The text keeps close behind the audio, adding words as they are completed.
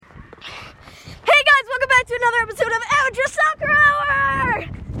episode of Amateur Soccer Hour!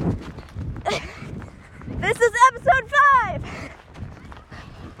 This is episode 5!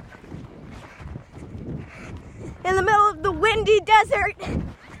 In the middle of the windy desert.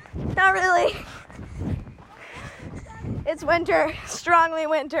 Not really. It's winter, strongly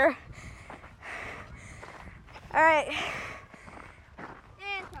winter. Alright.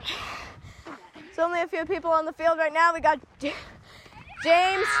 There's only a few people on the field right now. We got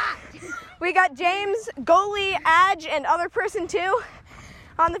James, goalie, Adge, and other person 2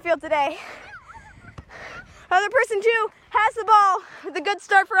 on the field today. Other person 2 has the ball with a good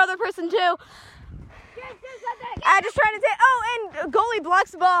start for other person 2. Adge is trying to take, and goalie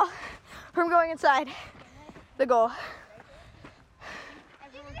blocks the ball from going inside the goal.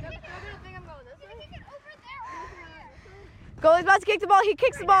 Goalie's about to kick the ball. He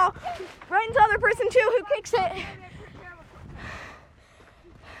kicks the ball right into other person 2 who kicks it.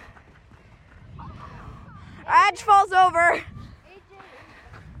 Adge falls over.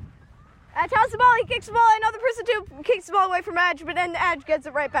 Adge has the ball. He kicks the ball. Another person 2 kicks the ball away from Adge, but then Adge gets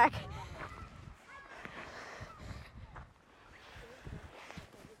it right back.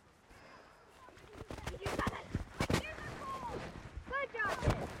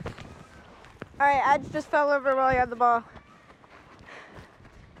 All right, Adge just fell over while he had the ball.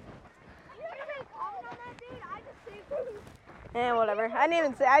 Eh, whatever. I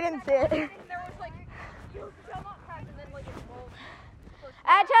didn't see it.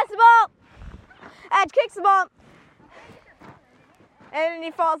 Adge has the ball. Adge kicks the ball. And then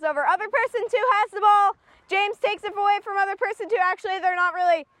he falls over. Other person 2 has the ball. James takes it away from other person 2. Actually,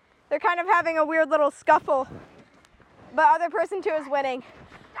 they're kind of having a weird little scuffle. But other person 2 is winning.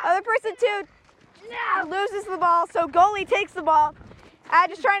 Other person 2 loses the ball, so goalie takes the ball.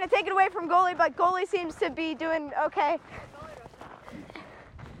 Adge is trying to take it away from goalie, but goalie seems to be doing okay.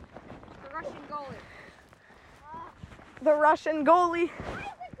 The Russian goalie. The Russian goalie. Why is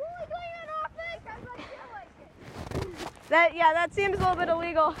the goalie going on offense? I feel like it. That seems a little bit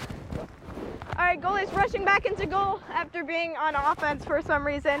illegal. All right, goalie's rushing back into goal after being on offense for some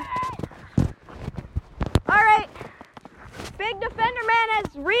reason. All right, big defender man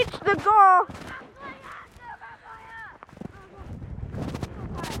has reached the goal.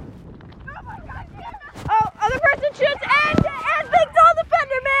 Oh, other person shoots and big tall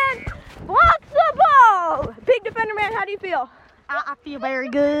defender man blocks the ball. Big defender man, how do you feel? I feel very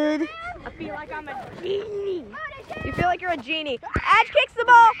good. I feel like I'm a genie. You feel like you're a genie. Adge kicks the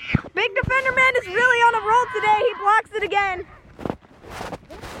ball. Big defender man is really on a roll today. He blocks it again.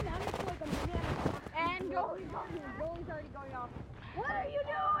 And goalie's already going off. What are you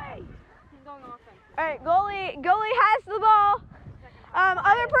doing? He's going off. All right, goalie has the ball.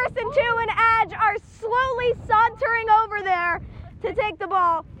 Other person 2 and Adge are slowly sauntering over there to take the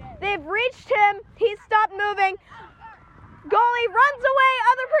ball. They've reached him. He's stopped moving. Goalie runs away.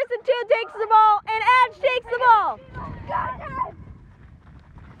 Other person 2 takes the ball, and Adge takes the ball.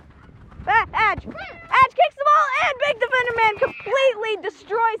 Adge kicks the ball, and big defender man completely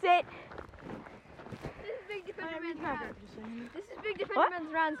destroys it. This is big defender man's round. This is big defender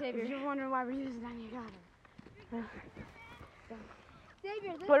man's round, Savior. You're wondering why we're using that, you got it.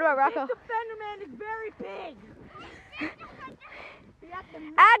 Savior, this What about Rocco? Big defender man is very big.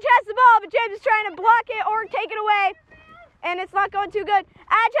 Adge has the ball, but James is trying to block it or take it away, and it's not going too good.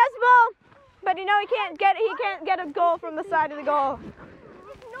 Adge has the ball, but he can't get a goal from the side of the goal.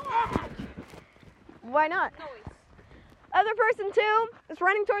 Why not? Other person 2 is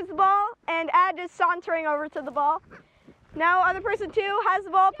running towards the ball, and Adge is sauntering over to the ball. Now other person 2 has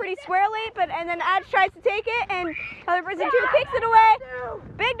the ball pretty squarely, and then Adge tries to take it, and other person 2 kicks it away.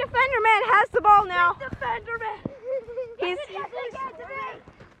 Big defender man has the ball now. Defender man. He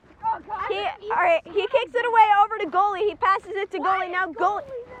kicks it away over to goalie. He passes it to goalie. Now goalie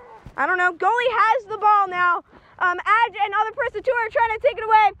has the ball now. Adge and other person 2 are trying to take it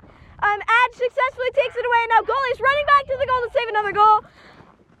away. Adge successfully takes it away. Now goalie's running back to the goal to save another goal.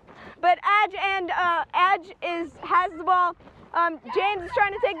 But Adge has the ball. James is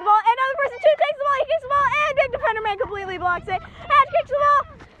trying to take the ball, and other person 2 takes the ball. He kicks the ball, and big defender man completely blocks it. Adge kicks the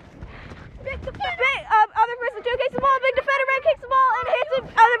ball. Other person 2 kicks the ball. Big defender man kicks the ball and hits it.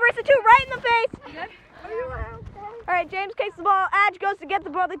 Other person 2 right in the face. All right, James kicks the ball. Adge goes to get the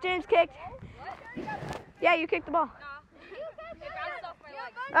ball that James kicked. Yeah, you kicked the ball.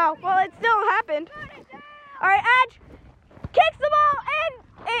 Oh, well, it still happened. All right, Adge kicks the ball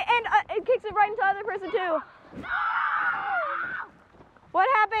and kicks it right into other person 2. What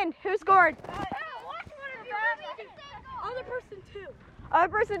happened? Who scored? Other person 2. Other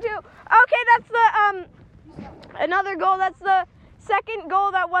person 2. Okay, that's the another goal. That's the second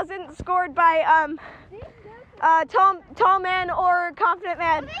goal that wasn't scored by tall man or confident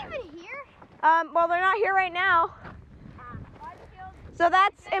man. Are they even here? Well, they're not here right now. So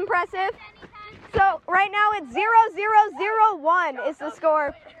that's impressive. So right now it's 0-0-0-1 is the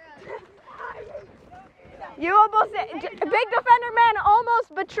score. You almost, Big Defender Man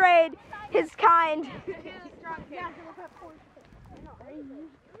almost betrayed his kind.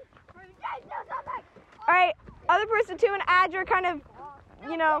 All right, other person 2 and Adge are kind of,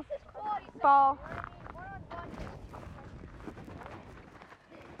 you know, ball.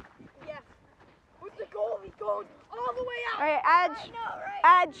 With the goal, he's going all the way out. All right,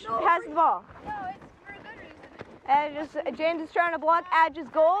 Adge has the ball. No, it's for a good reason. James is trying to block Adge's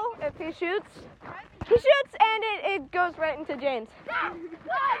goal. If he shoots, and it goes right into James. I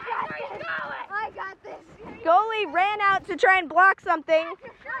got this. Goalie ran out to try and block something. All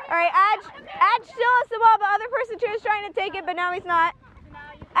right, Adge still has the ball, but other person 2 is trying to take it, but now he's not.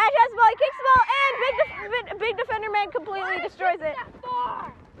 Adge has the ball, he kicks the ball, and Big Defender Man completely destroys it.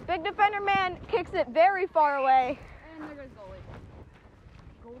 Big Defender Man kicks it very far away. And there goes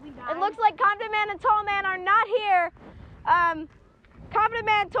goalie. It looks like Confident Man and Tall Man are not here. Confident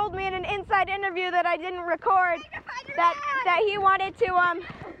Man told me in an inside interview that I didn't record that he wanted to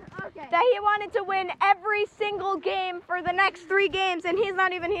win every single game for the next 3 games, and he's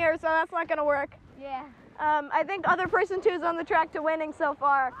not even here, so that's not gonna work. Yeah. I think other person 2 is on the track to winning so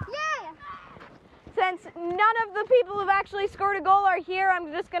far. Yeah. Since none of the people who've actually scored a goal are here,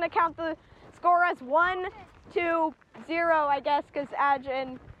 I'm just gonna count the score as 1-0, I guess, because Adge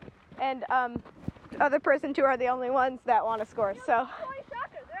and other person 2 are the only ones that want to score. So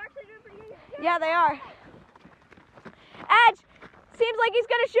yeah, they are. Adge seems like he's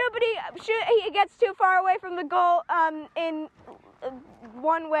gonna shoot, but he gets too far away from the goal in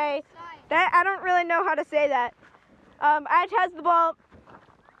one way. That I don't really know how to say that. Adge has the ball.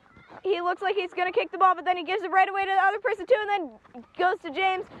 He looks like he's gonna kick the ball, but then he gives it right away to the other person 2, and then goes to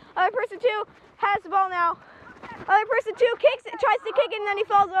James. Other person 2 has the ball now. Other person 2 kicks it, tries to kick it, and then he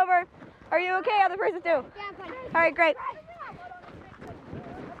falls over. Are you okay, other person 2? Yeah, I'm fine. All right, great.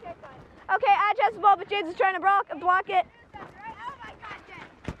 Okay, Adge has the ball, but James is trying to block it.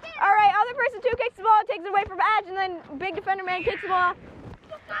 All right, other person 2 kicks the ball, takes it away from Adge, and then Big Defender Man kicks the ball.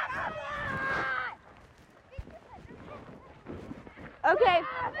 Okay.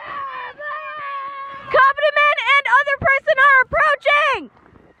 Confident Man and other person are approaching.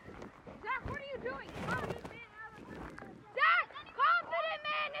 Zach, what are you doing? Zach, Confident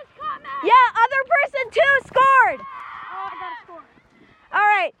Man is coming. Yeah, other person 2 scored. Oh, I got a score. All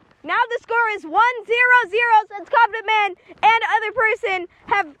right, now the score is 1-0-0 since Confident Man and other person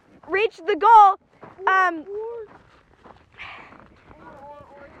have reached the goal.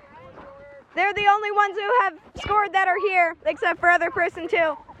 They're the only ones who have scored that are here, except for other person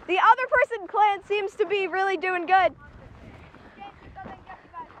 2. The other person clan seems to be really doing good.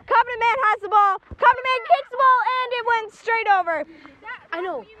 Confident Man has the ball. Confident Man kicks the ball, and it went straight over. I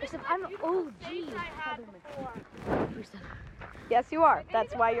know, except I'm OG. Yes, you are.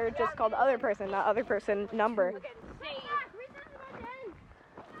 That's why you're just called other person, not other person number.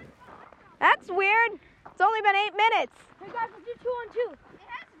 That's weird. It's only been 8 minutes. Hey guys, let's do 2-on-2.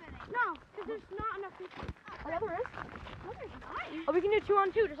 No, because there's not enough people. Oh, yeah, there is. No, there's not. Oh, we can do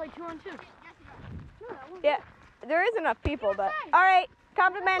 2-on-2, just like 2-on-2. Yeah, there is enough people, but all right.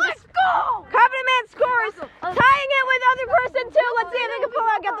 Confident Man Let's go! Confident Man scores, tying it with other person 2. Let's see if they can pull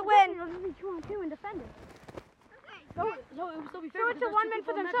out, get the win. It'll just be 2-on-2 and defend it. So it will still be fair. So it's a 1 man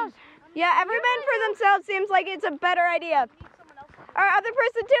for themselves. Yeah, every man for themselves seems like it's a better idea. All right, other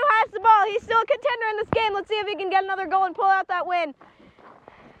person 2 has the ball. He's still a contender in this game. Let's see if he can get another goal and pull out that win.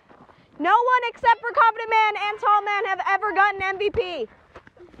 No one except for Confident Man and Tall Man have ever gotten MVP.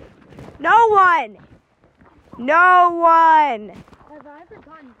 No one. No one. Have I ever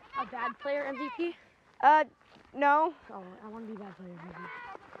gotten a bad player MVP? No. Oh, I want to be bad player MVP.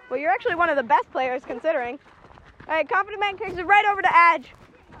 Well, you're actually one of the best players considering. All right, Confident Man kicks it right over to Adge.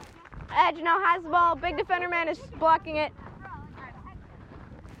 Adge now has the ball. Big Defender Man is blocking it.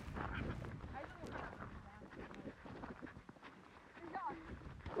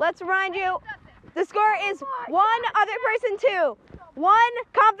 Let's remind you, the score is 1 other person 2, 1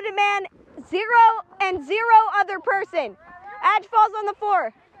 Confident Man, 0 and 0 other person. Adge falls on the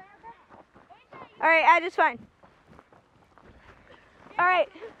floor. All right, Adge is fine. All right,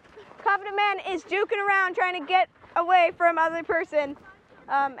 Confident Man is juking around trying to get away from other person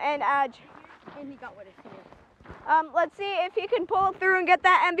and Adge. And he got what it needed. Let's see if he can pull through and get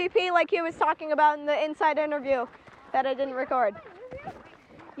that MVP like he was talking about in the inside interview that I didn't record.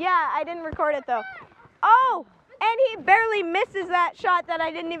 Yeah, I didn't record it though. Oh, and he barely misses that shot that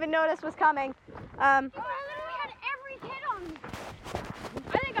I didn't even notice was coming.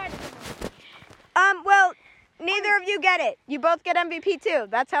 Well, neither of you get it. You both get MVP too.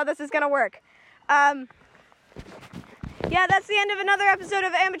 That's how this is gonna work. Yeah, that's the end of another episode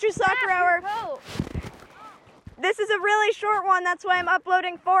of Amateur Soccer Hour. This is a really short one. That's why I'm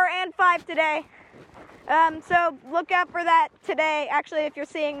uploading 4 and 5 today. So look out for that today. Actually, if you're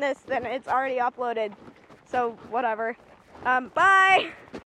seeing this, then it's already uploaded. So whatever. Bye.